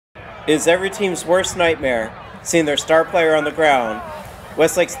It is every team's worst nightmare, seeing their star player on the ground.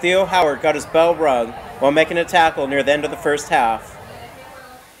 Westlake's Theo Howard got his bell rung while making a tackle near the end of the first half.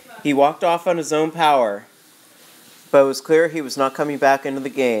 He walked off on his own power, but it was clear he was not coming back into the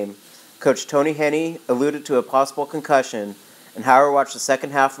game. Coach Tony Ciniglio alluded to a possible concussion, and Howard watched the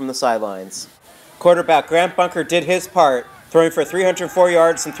second half from the sidelines. Quarterback Grant Bunker did his part, throwing for 304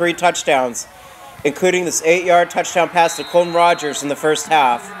 yards and 3 touchdowns, including this 8-yard touchdown pass to Colton Rogers in the first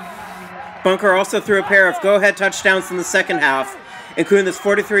half. Bunker also threw a pair of go-ahead touchdowns in the second half, including this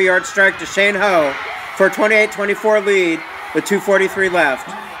 43-yard strike to Shane Ho for a 28-24 lead with 2:43 left.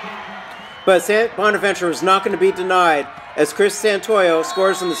 But Saint Bonaventure was not going to be denied as Chris Santoyo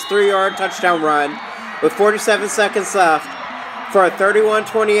scores in this 3-yard touchdown run with 47 seconds left for a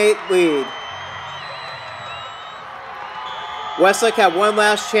 31-28 lead. Westlake had one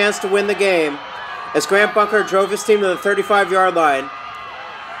last chance to win the game as Grant Bunker drove his team to the 35-yard line.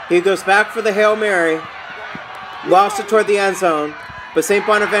 He goes back for the Hail Mary, lost it toward the end zone, but St.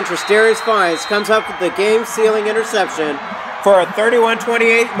 Bonaventure's Darius Fines comes up with the game-sealing interception for a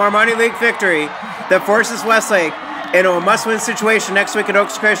 31-28 Marmonte League victory that forces Westlake into a must-win situation next week at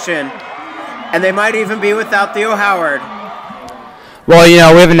Oaks Christian, and they might even be without Theo Howard. Well, you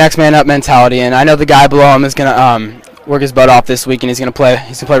know, we have a next man up mentality, and I know the guy below him is going to work his butt off this week, and he's going to play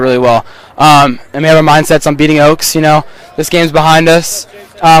really well. And we have our mindsets on beating Oaks. You know, this game's behind us.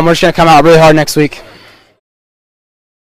 We're just going to come out really hard next week.